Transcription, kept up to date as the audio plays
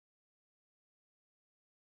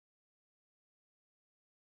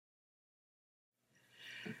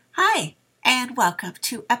Hi, and welcome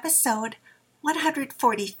to episode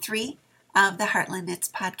 143 of the Heartland Knits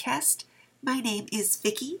podcast. My name is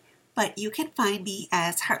Vicki, but you can find me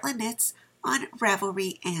as Heartland Knits on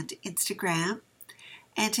Ravelry and Instagram.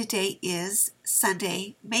 And today is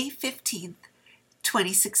Sunday, May 15th,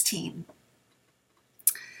 2016.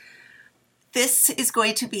 This is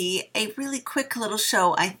going to be a really quick little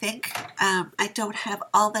show, I think. I don't have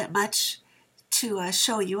all that much to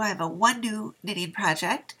show you. I have one new knitting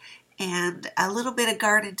project and a little bit of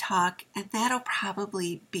garden talk, and that'll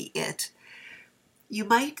probably be it. You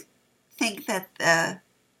might think that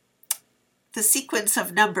the sequence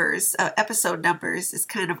of numbers, episode numbers, is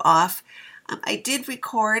kind of off. I did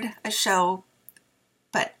record a show,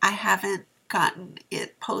 but I haven't gotten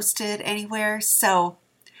it posted anywhere, so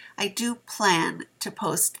I do plan to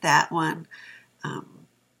post that one.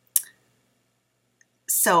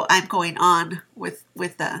 So I'm going on with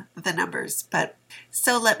the numbers. But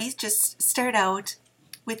so let me just start out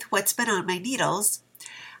with what's been on my needles.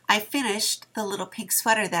 I finished the little pink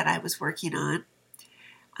sweater that I was working on.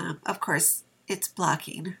 Of course, it's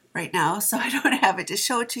blocking right now, so I don't have it to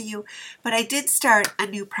show to you. But I did start a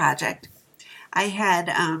new project. I had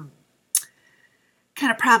kind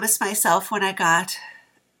of promised myself when I got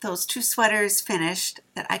those two sweaters finished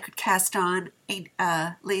that I could cast on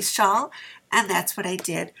a lace shawl, and that's what I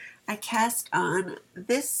did. I cast on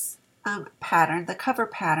this pattern, the cover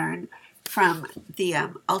pattern from the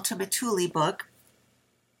Ultima Thule book,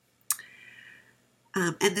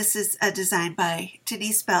 and this is a design by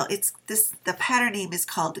Denise Bell. The pattern name is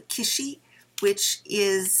called Kishi, which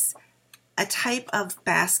is a type of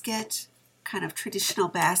basket, kind of traditional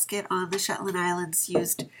basket on the Shetland Islands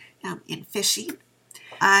used in fishing.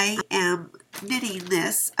 I am knitting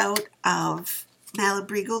this out of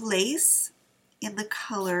Malabrigo lace in the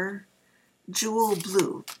color Jewel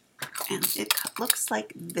Blue. And it looks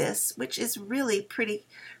like this, which is really pretty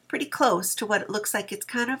close to what it looks like. It's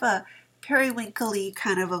kind of a periwinkle-y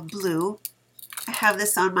kind of a blue. I have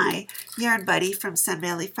this on my Yarn Buddy from Sun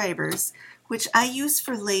Valley Fibers, which I use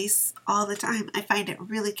for lace all the time. I find it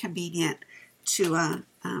really convenient to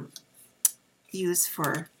use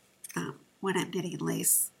for when I'm knitting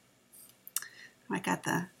lace. I got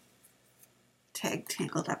the tag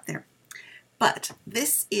tangled up there. But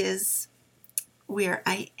this is where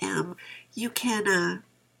I am. You can,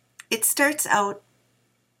 it starts out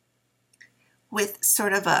with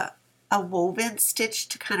sort of a woven stitch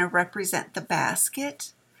to kind of represent the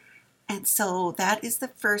basket. And so that is the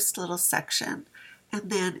first little section. And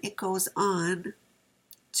then it goes on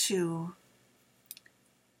to,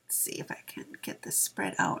 let's see if I can get this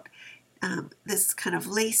spread out. This kind of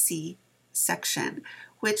lacy section,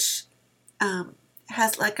 which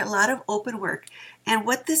has like a lot of open work. And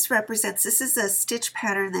what this represents, this is a stitch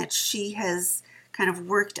pattern that she has kind of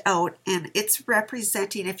worked out, and it's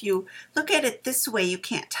representing, if you look at it this way, you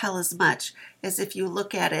can't tell as much as if you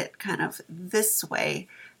look at it kind of this way.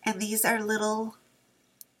 And these are little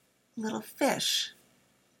fish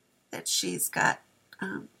that she's got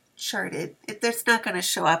charted. It's not going to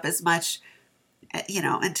show up as much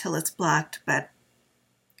until it's blocked, but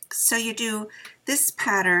so you do this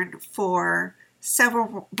pattern for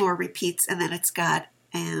several more repeats, and then it's got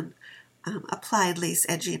an applied lace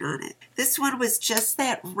edging on it. This one was just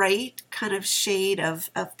that right kind of shade of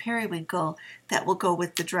periwinkle that will go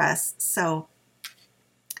with the dress. So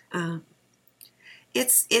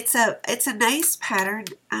it's a nice pattern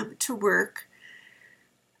to work.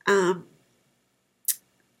 I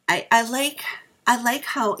like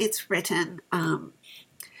how it's written.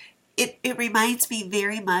 It reminds me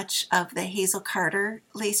very much of the Hazel Carter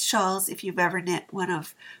lace shawls, if you've ever knit one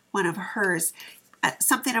of hers.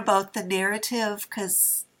 Something about the narrative,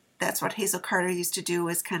 because that's what Hazel Carter used to do,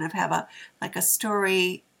 is kind of have a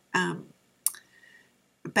story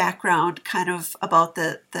background kind of about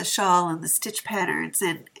the shawl and the stitch patterns,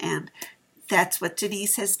 and that's what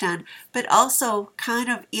Denise has done, but also kind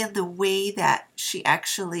of in the way that she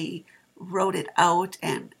actually wrote it out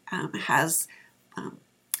and has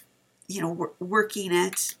working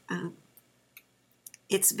it.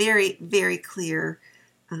 It's very, very clear.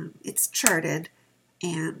 It's charted,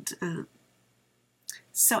 and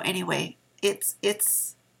so anyway,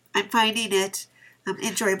 I'm finding it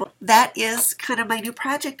enjoyable. That is kind of my new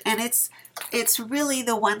project, and it's really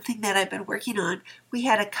the one thing that I've been working on. We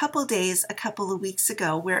had a couple days a couple of weeks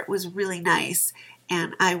ago where it was really nice,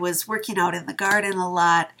 and I was working out in the garden a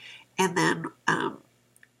lot, and then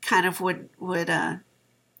kind of would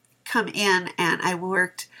come in, and I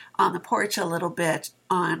worked on the porch a little bit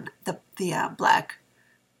on the black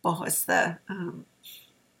bohos, the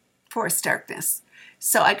forest darkness.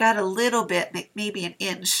 So I got a little bit, maybe an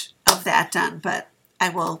inch of that done, but I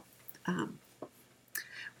will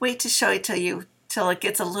wait to show it to you till it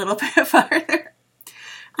gets a little bit farther.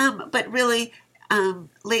 But really,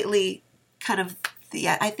 lately, kind of,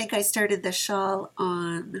 I think I started the shawl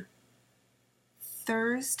on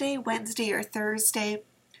Wednesday or Thursday.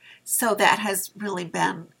 So that has really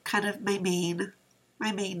been kind of my main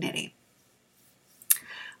knitting.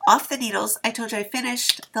 Off the needles, I told you I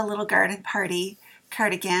finished the little garden party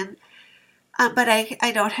cardigan, but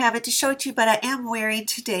I don't have it to show it to you, but I am wearing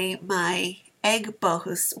today my egg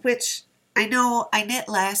bohus, which I know I knit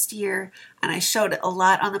last year and I showed it a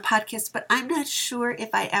lot on the podcast, but I'm not sure if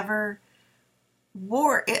I ever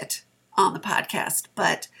wore it on the podcast.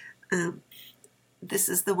 But this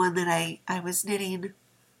is the one that I was knitting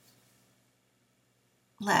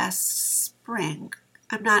last spring.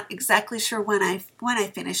 I'm not exactly sure when I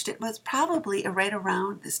finished it. It was probably right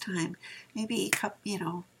around this time, maybe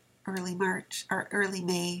early March or early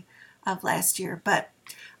May of last year. But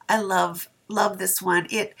I love this one.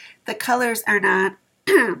 The colors are not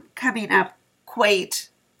coming up quite.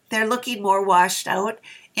 They're looking more washed out.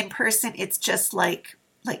 In person, it's just like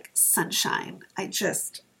sunshine. I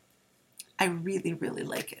really, really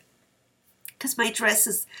like it. Because my dress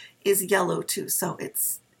is yellow too, so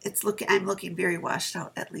I'm looking very washed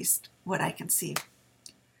out, at least what I can see.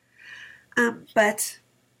 But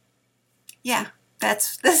yeah,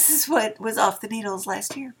 this is what was off the needles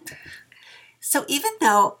last year. So even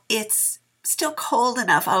though it's still cold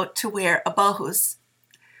enough out to wear a bohus,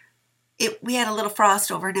 we had a little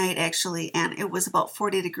frost overnight actually, and it was about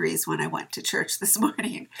 40 degrees when I went to church this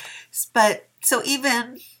morning. But so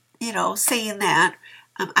even saying that,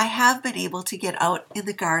 I have been able to get out in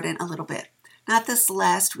the garden a little bit. Not this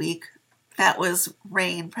last week. That was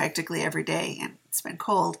rain practically every day, and it's been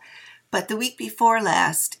cold. But the week before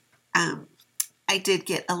last, I did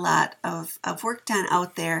get a lot of work done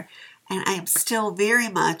out there, and I am still very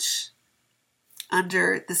much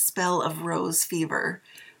under the spell of rose fever.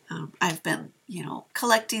 I've been,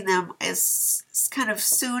 collecting them as kind of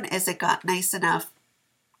soon as it got nice enough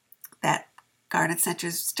that garden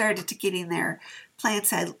centers started to getting their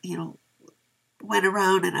plants. I, went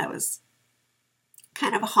around and I was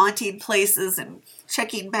kind of haunting places and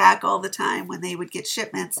checking back all the time when they would get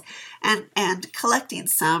shipments and collecting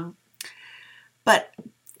some. But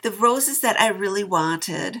the roses that I really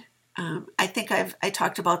wanted, I think I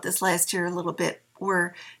talked about this last year a little bit,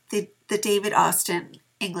 were the David Austin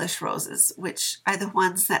English roses, which are the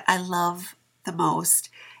ones that I love the most.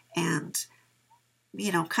 And,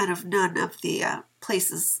 kind of none of the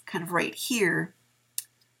places kind of right here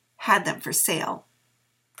had them for sale.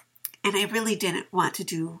 And I really didn't want to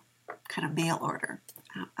do kind of mail order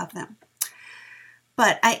of them.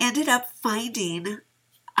 But I ended up finding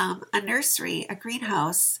a nursery, a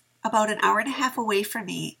greenhouse, about an hour and a half away from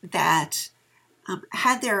me that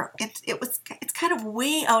had it's kind of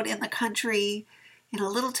way out in the country in a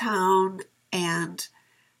little town, and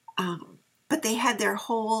but they had their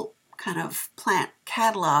whole kind of plant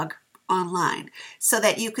catalog online so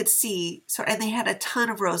that you could see. And they had a ton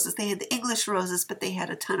of roses. They had the English roses, but they had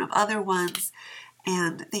a ton of other ones,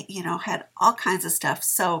 and they had all kinds of stuff.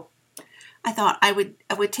 So I thought I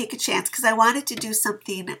would take a chance because I wanted to do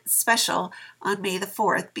something special on May the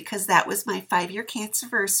 4th because that was my 5-year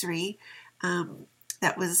cancerversary.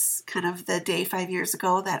 That was kind of the day 5 years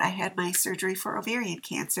ago that I had my surgery for ovarian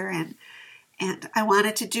cancer, and I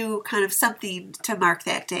wanted to do kind of something to mark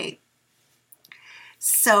that day.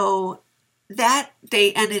 So that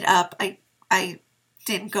day ended up, I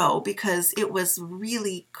didn't go because it was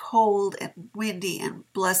really cold and windy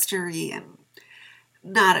and blustery and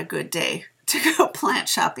not a good day to go plant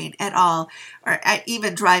shopping at all, or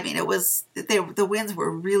even driving. The winds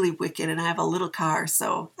were really wicked, and I have a little car,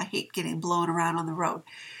 so I hate getting blown around on the road.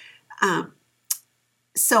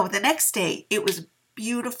 So the next day it was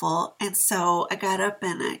beautiful, and so I got up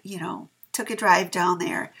and I, took a drive down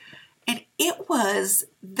there, and it was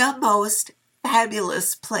the most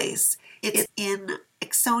fabulous place. It's in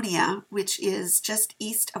Ixonia, which is just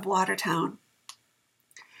east of Watertown,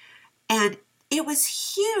 and it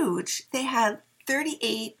was huge. They had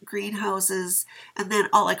 38 greenhouses, and then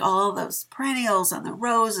all those perennials and the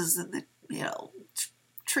roses and the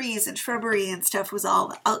trees and shrubbery and stuff was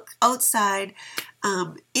all outside.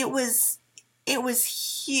 It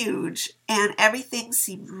was huge, and everything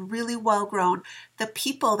seemed really well grown. The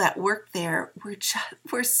people that worked there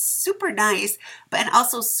were super nice, and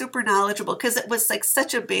also super knowledgeable because it was like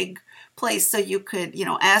such a big place. So you could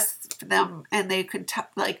ask them, and they could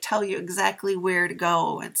tell you exactly where to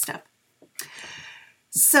go and stuff.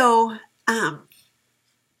 So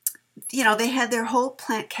they had their whole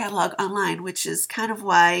plant catalog online, which is kind of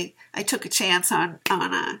why I took a chance on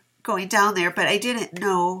going down there. But I didn't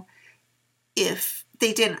know if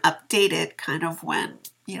they didn't update it kind of when,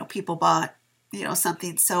 people bought,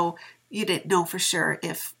 something. So you didn't know for sure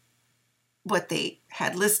if what they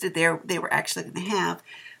had listed there, they were actually going to have.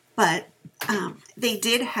 But they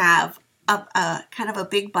did have a kind of a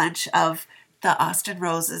big bunch of the Austin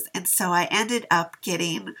roses. And so I ended up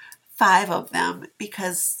getting 5 of them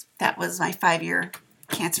because that was my 5-year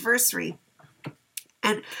cancerversary.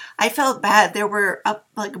 And I felt bad. There were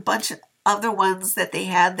like a bunch of other ones that they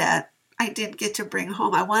had that I didn't get to bring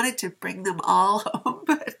home. I wanted to bring them all home,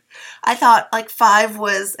 but I thought like 5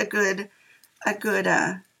 was a good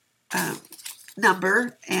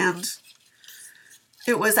number. And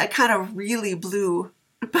I kind of really blew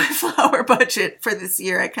my flower budget for this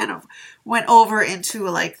year. I kind of went over into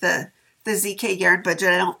like the ZK yarn budget.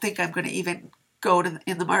 I don't think I'm going to even go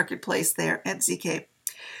in the marketplace there at ZK.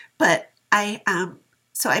 But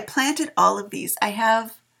so I planted all of these. I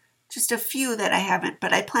have just a few that I haven't,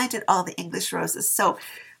 but I planted all the English roses. So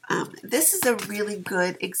this is a really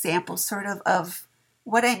good example sort of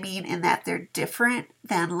what I mean in that they're different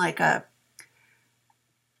than like a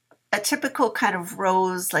typical kind of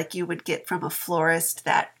rose like you would get from a florist,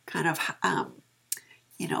 that kind of,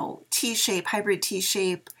 T-shape, hybrid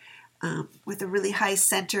T-shape with a really high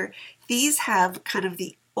center. These have kind of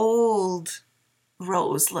the old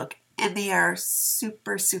rose look, and they are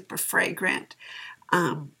super, super fragrant.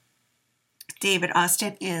 David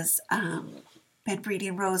Austin is been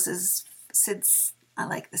breeding roses since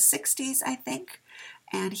like the 60s, I think.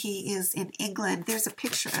 And he is in England. There's a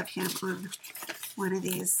picture of him on one of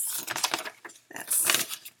these.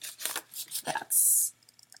 That's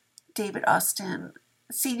David Austin,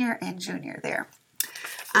 Senior and Junior there.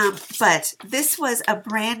 But this was a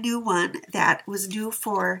brand new one that was new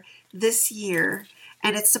for this year.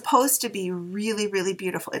 And it's supposed to be really, really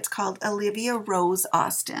beautiful. It's called Olivia Rose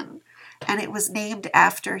Austin. And it was named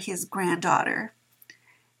after his granddaughter.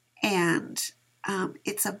 And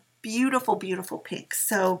it's a beautiful, beautiful pink.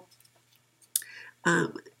 So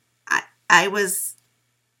I was,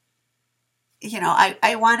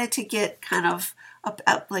 I wanted to get kind of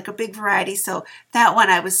like a big variety. So that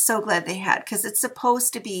one I was so glad they had, because it's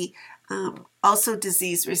supposed to be also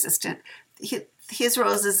disease resistant. His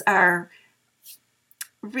roses are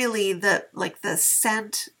really the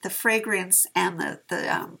scent, the fragrance, and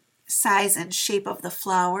the size and shape of the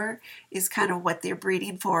flower is kind of what they're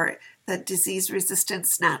breeding for. The disease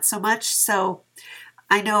resistance, not so much. So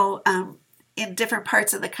I know in different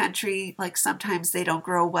parts of the country, like sometimes they don't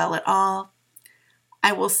grow well at all.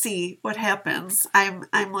 I will see what happens. I'm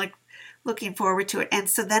like looking forward to it. And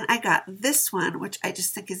so then I got this one, which I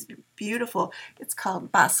just think is beautiful. It's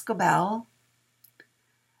called Boscobel,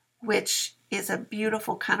 which is a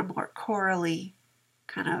beautiful kind of more corally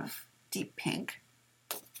kind of deep pink.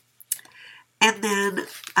 And then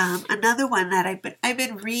another one that I've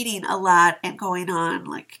been reading a lot and going on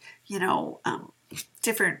like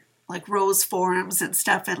different like rose forums and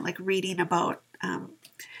stuff, and like reading about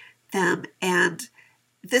them. And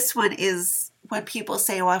this one is when people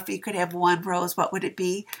say, well, if you could have one rose, what would it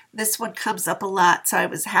be? This one comes up a lot, so I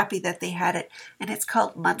was happy that they had it. And it's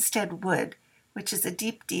called Munstead Wood, which is a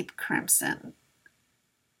deep, deep crimson.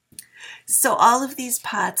 So all of these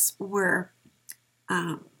pots were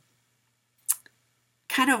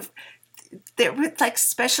they were like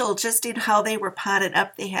special just in how they were potted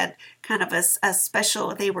up. They had kind of a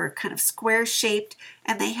special, they were kind of square shaped,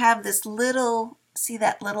 and they have this little, see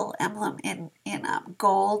that little emblem in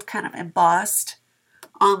gold kind of embossed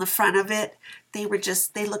on the front of it. They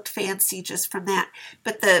looked fancy just from that.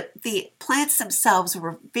 But the plants themselves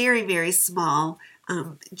were very, very small.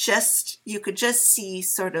 You could just see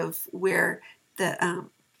sort of where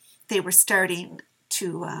they were starting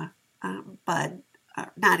to bud.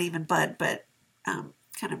 Not even bud, but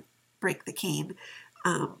kind of break the cane.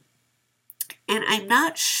 And I'm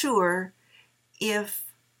not sure if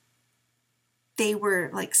they were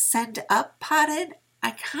like sent up potted.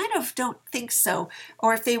 I kind of don't think so.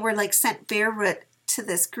 Or if they were like sent bare root to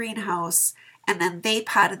this greenhouse and then they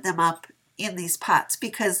potted them up in these pots.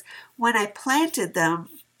 Because when I planted them,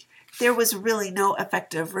 there was really no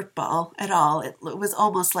effective root ball at all. It was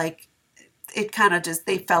almost like it kind of just,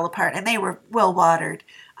 they fell apart, and they were well watered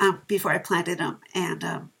before I planted them.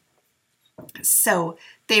 And so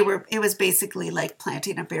it was basically like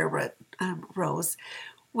planting a bare root rose,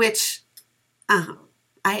 which I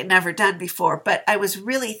had never done before, but I was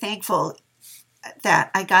really thankful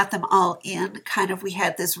that I got them all in. Kind of, we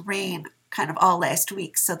had this rain kind of all last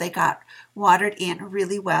week, so they got watered in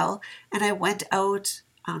really well. And I went out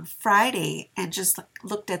on Friday and just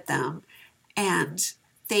looked at them, and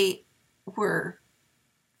they were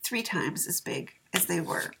 3 times as big as they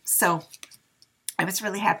were. So I was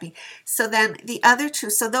really happy. So then the other two,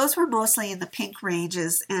 so those were mostly in the pink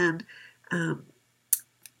ranges, and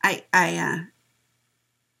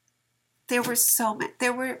there were so many.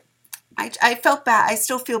 I felt bad. I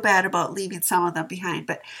still feel bad about leaving some of them behind,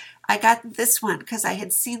 but I got this one because I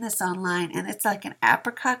had seen this online, and it's like an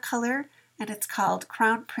apricot color, and it's called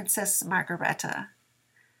Crown Princess Margareta.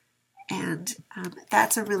 And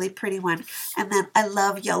that's a really pretty one. And then I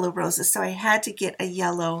love yellow roses, so I had to get a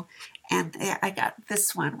yellow, and I got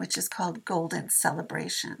this one, which is called Golden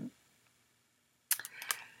Celebration.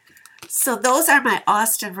 So those are my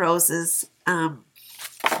Austin roses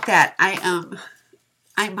that I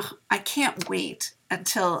can't wait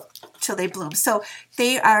until they bloom. So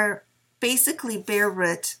they are basically bare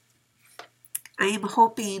root. I am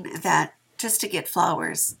hoping that just to get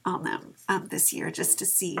flowers on them this year, just to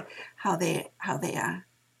see how they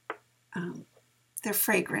their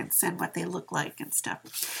fragrance and what they look like and stuff.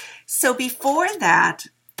 So before that,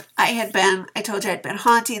 I told you I'd been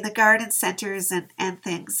haunting the garden centers and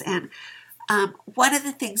things. And one of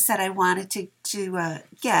the things that I wanted to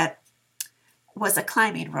get was a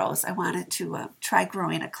climbing rose. I wanted to try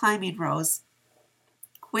growing a climbing rose,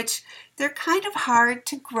 which they're kind of hard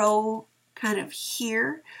to grow kind of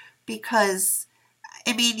here because,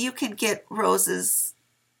 I mean, you can get roses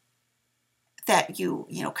that you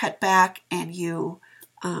cut back and you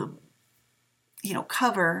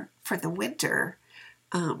cover for the winter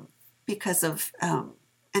because of and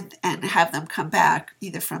have them come back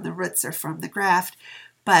either from the roots or from the graft.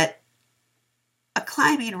 But a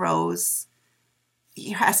climbing rose,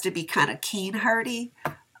 it has to be kind of cane hardy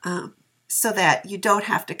so that you don't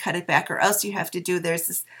have to cut it back, or else you have to do,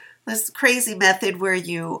 there's this crazy method where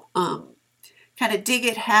you kind of dig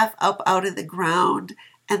it half up out of the ground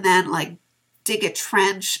and then like dig a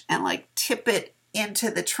trench and like tip it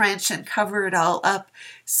into the trench and cover it all up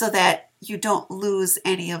so that you don't lose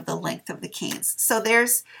any of the length of the canes. So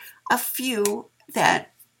there's a few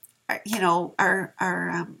that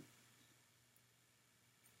are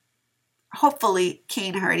hopefully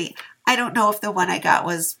cane hardy. I don't know if the one I got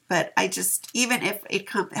was, but I just, even if it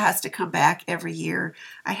has to come back every year,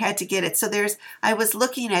 I had to get it. So I was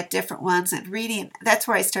looking at different ones and reading. That's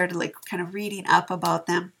where I started like kind of reading up about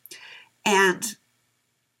them. And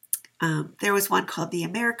there was one called the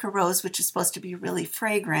America Rose, which is supposed to be really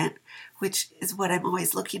fragrant, which is what I'm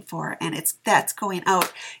always looking for. And that's going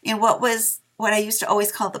out in what I used to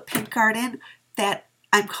always call the pink garden, that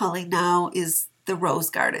I'm calling now is the rose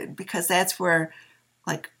garden, because that's where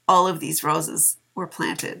like all of these roses were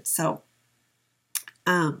planted. So,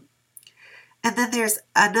 and then there's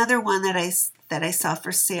another one that I saw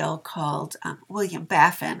for sale called William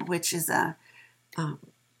Baffin, which is a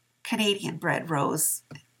Canadian bred rose.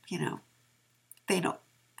 They know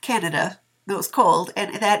Canada knows cold,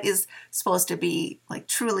 and that is supposed to be like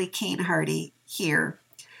truly cane hardy here.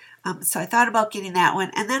 So I thought about getting that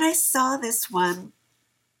one, and then I saw this one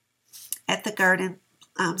at the garden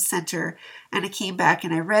center, and I came back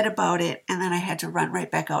and I read about it, and then I had to run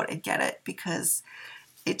right back out and get it because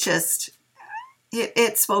it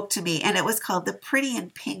spoke to me. And it was called the Pretty in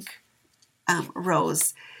Pink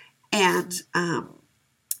Rose, and I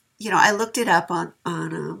looked it up on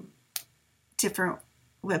different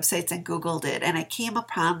websites and Googled it, and I came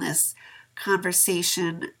upon this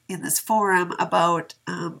conversation in this forum about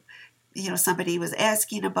somebody was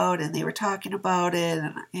asking about it, and they were talking about it,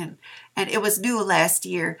 and it was new last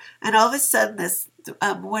year, and all of a sudden this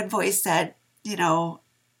one voice said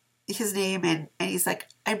his name, and he's like,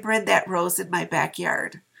 I bred that rose in my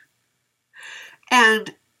backyard.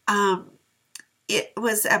 And it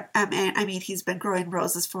was I mean, he's been growing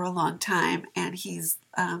roses for a long time, and he's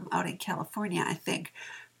out in California, I think,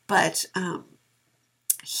 but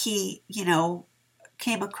he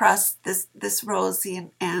came across this rose,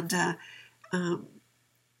 and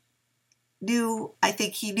I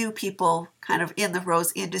think he knew people kind of in the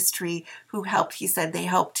rose industry who helped. He said they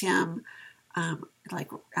helped him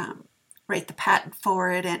write the patent for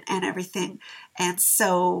it and everything. And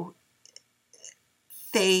so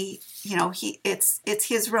it's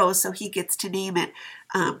his rose, so he gets to name it.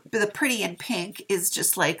 But the Pretty in Pink is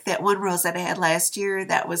just like that one rose that I had last year.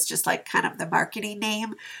 That was just like kind of the marketing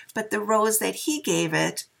name. But the rose that he gave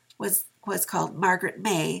it was called Margaret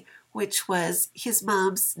May, which was his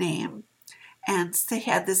mom's name. And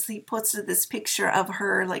he posted this picture of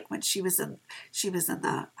her like when she was in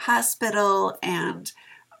the hospital, and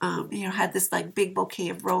had this like big bouquet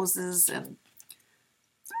of roses, and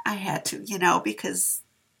I had to, because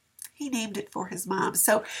he named it for his mom.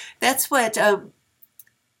 So that's what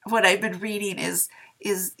I've been reading is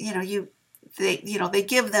they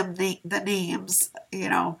give them the names.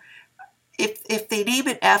 If they name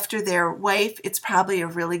it after their wife, it's probably a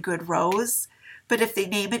really good rose. But if they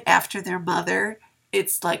name it after their mother,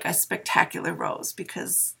 it's like a spectacular rose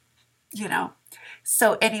because,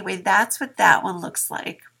 So anyway, that's what that one looks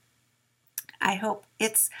like. I hope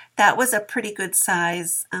that was a pretty good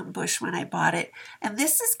size bush when I bought it. And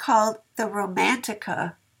this is called the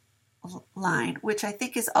Romantica line, which I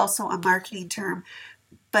think is also a marketing term.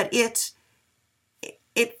 But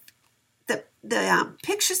the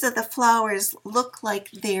pictures of the flowers look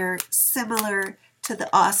like they're similar to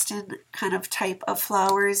the Austin kind of type of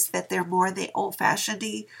flowers, that they're more the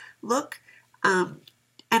old-fashioned-y look. And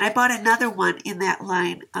I bought another one in that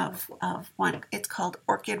line of one. It's called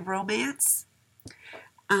Orchid Romance.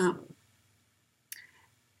 But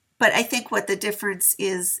I think what the difference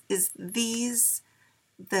is these,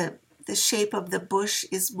 the shape of the bush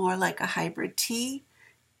is more like a hybrid tea.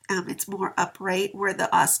 It's more upright, where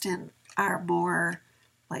the Austin are more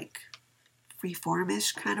like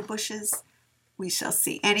freeformish kind of bushes. We shall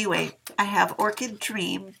see. Anyway, I have Orchid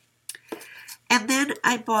Dream. And then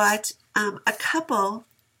I bought a couple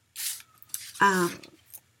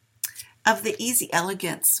of the Easy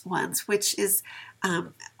Elegance ones, which is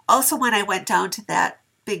also when I went down to that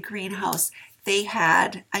big greenhouse,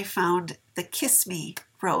 I found the Kiss Me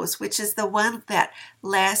rose, which is the one that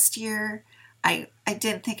last year I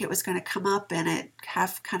didn't think it was going to come up, and it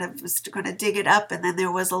kind of was going to dig it up, and then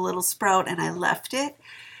there was a little sprout and I left it.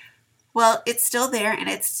 Well, it's still there, and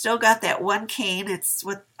it's still got that one cane. It's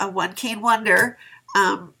with a one cane wonder.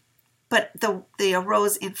 But the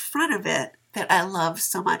rose in front of it that I love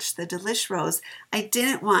so much, the Delish rose, I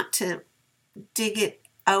didn't want to dig it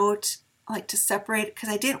out, like to separate it, because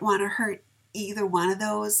I didn't want to hurt either one of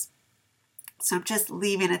those. So I'm just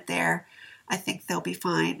leaving it there. I think they'll be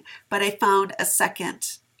fine. But I found a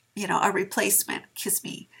second, a replacement, Kiss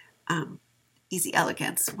Me, Easy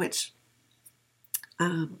Elegance, which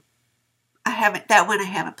I haven't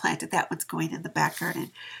planted. That one's going in the back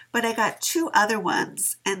garden. But I got two other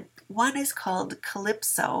ones, and one is called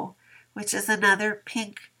Calypso, which is another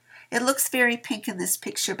pink. It looks very pink in this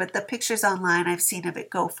picture, but the pictures online I've seen of it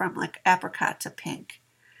go from like apricot to pink.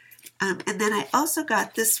 And then I also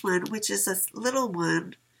got this one, which is a little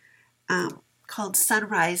one called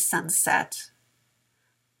Sunrise Sunset,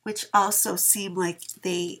 which also seem like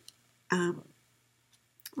they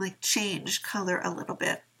change color a little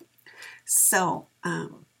bit. So I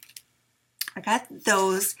got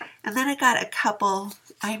those, and then I got a couple.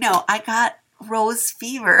 I got Rose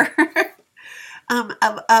Fever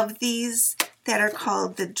of these that are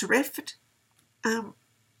called the Drift.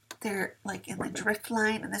 They're like in the Drift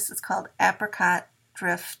line, and this is called Apricot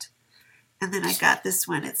Drift. And then I got this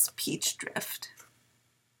one, it's Peach Drift.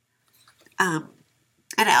 And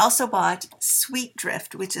I also bought Sweet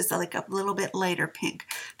Drift, which is like a little bit lighter pink.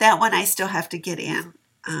 That one I still have to get in.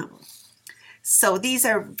 So these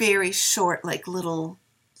are very short, like little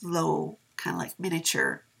low, kind of like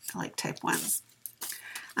miniature like type ones.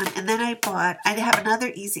 And then I have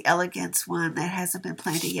another Easy Elegance one that hasn't been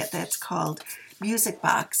planted yet, that's called Music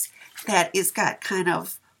Box, that is got kind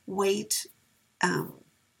of whitish,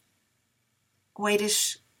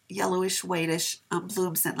 yellowish, whitish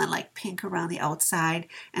blooms, and then like pink around the outside,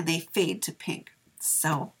 and they fade to pink.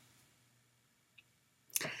 So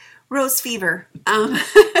Rose Fever.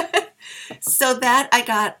 So that I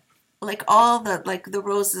got like all the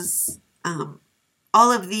roses,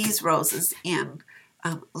 all of these roses in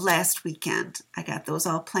last weekend. I got those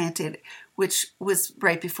all planted, which was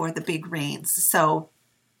right before the big rains. So,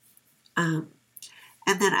 and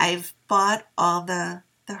then I've bought all the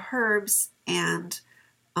herbs and,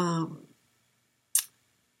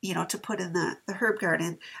 to put in the herb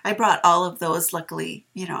garden. I brought all of those. Luckily,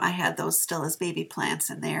 I had those still as baby plants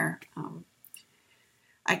in there.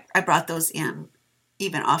 I brought those in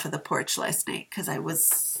even off of the porch last night because I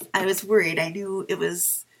was worried. I knew it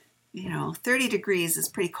was, 30 degrees is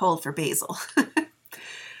pretty cold for basil.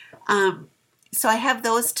 So I have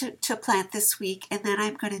those to plant this week, and then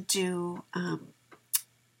I'm going to do,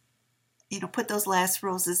 put those last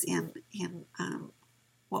roses in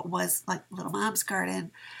what was like Little Mom's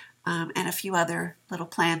garden, and a few other little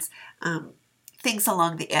plants, things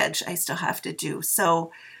along the edge I still have to do.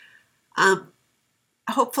 So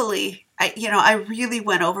hopefully, I really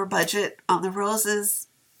went over budget on the roses.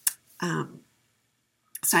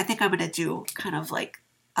 So I think I'm going to do kind of like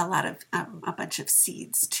a bunch of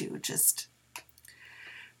seeds too,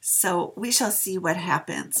 so we shall see what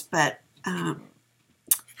happens. But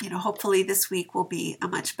hopefully this week will be a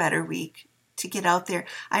much better week to get out there.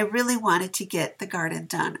 I really wanted to get the garden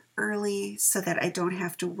done early so that I don't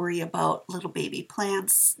have to worry about little baby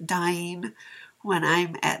plants dying when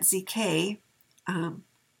I'm at ZK.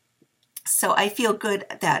 So I feel good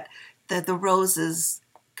that the roses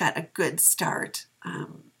got a good start.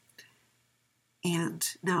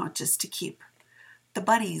 And now just to keep the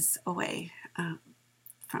bunnies away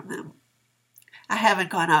from them. I haven't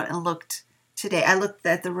gone out and looked today. I looked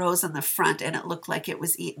at the rose on the front and it looked like it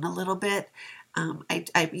was eaten a little bit.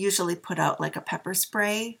 I usually put out like a pepper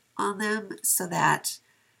spray on them so that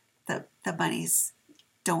the bunnies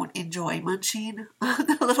don't enjoy munching on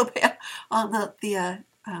the little bit on the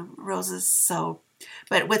roses. So,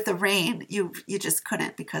 but with the rain, you just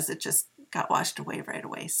couldn't because it just got washed away right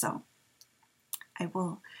away. So I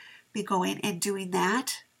will be going and doing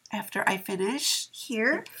that after I finish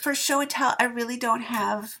here. For show and tell, I really don't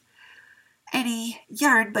have any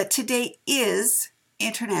yarn, but today is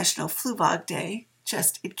International Fluvog Day,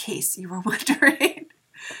 just in case you were wondering.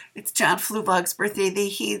 It's John Fluvog's birthday.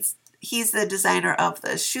 He's the designer of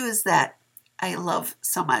the shoes that I love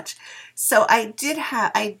so much. So I did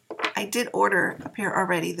order a pair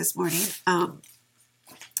already this morning,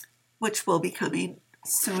 which will be coming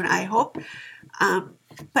soon, I hope.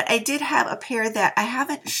 But I did have a pair that I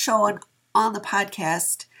haven't shown on the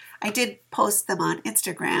podcast. I did post them on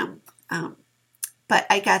Instagram, but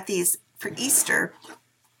I got these for Easter.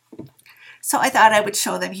 So I thought I would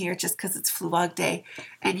show them here just because it's Fluvog Day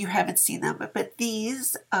and you haven't seen them. But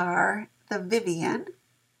these are the Vivian.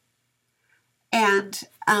 And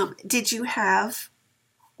did you have,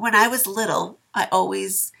 when I was little,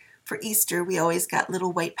 for Easter, we always got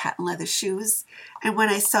little white patent leather shoes. And when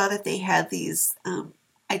I saw that they had these,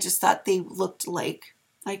 I just thought they looked like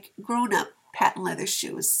grown-up patent leather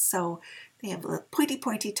shoes. So they have a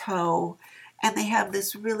pointy toe, and they have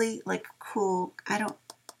this really cool,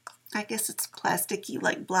 I guess it's plasticky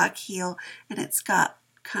block heel, and it's got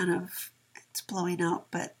it's blowing out,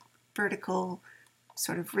 but vertical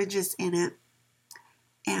sort of ridges in it.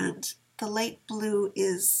 And the light blue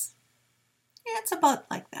is, it's about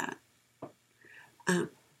like that.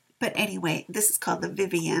 But anyway, this is called the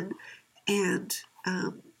Vivian, and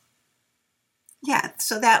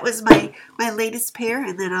so that was my latest pair,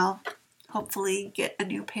 and then I'll hopefully get a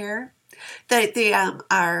new pair. They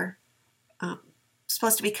are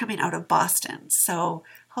supposed to be coming out of Boston, so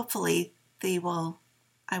hopefully I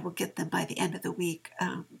will get them by the end of the week.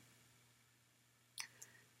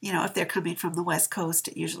 If they're coming from the West Coast,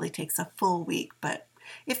 it usually takes a full week, but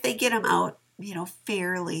if they get them out,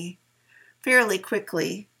 fairly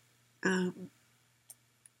quickly, I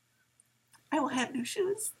will have new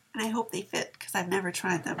shoes, and I hope they fit because I've never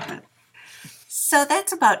tried them. So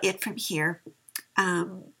that's about it from here.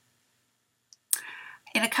 In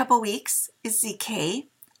a couple weeks is ZK.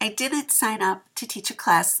 I didn't sign up to teach a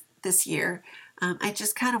class this year. I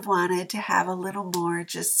just kind of wanted to have a little more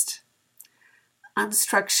just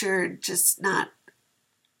unstructured, just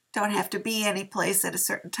don't have to be any place at a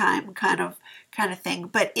certain time kind of thing.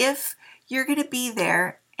 But if you're going to be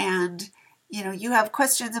there and you have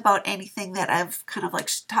questions about anything that I've kind of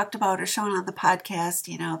talked about or shown on the podcast,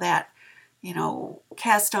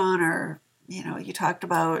 cast on, or you talked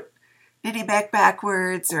about knitting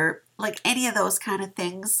backwards, or any of those kind of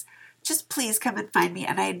things, just please come and find me,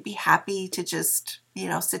 and I'd be happy to just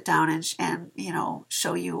sit down and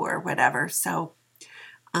show you or whatever. So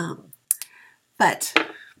but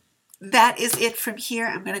that is it from here.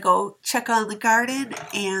 I'm going to go check on the garden,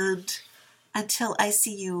 and until I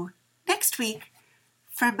see you next week,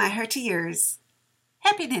 from my heart to yours,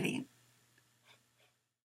 happy knitting.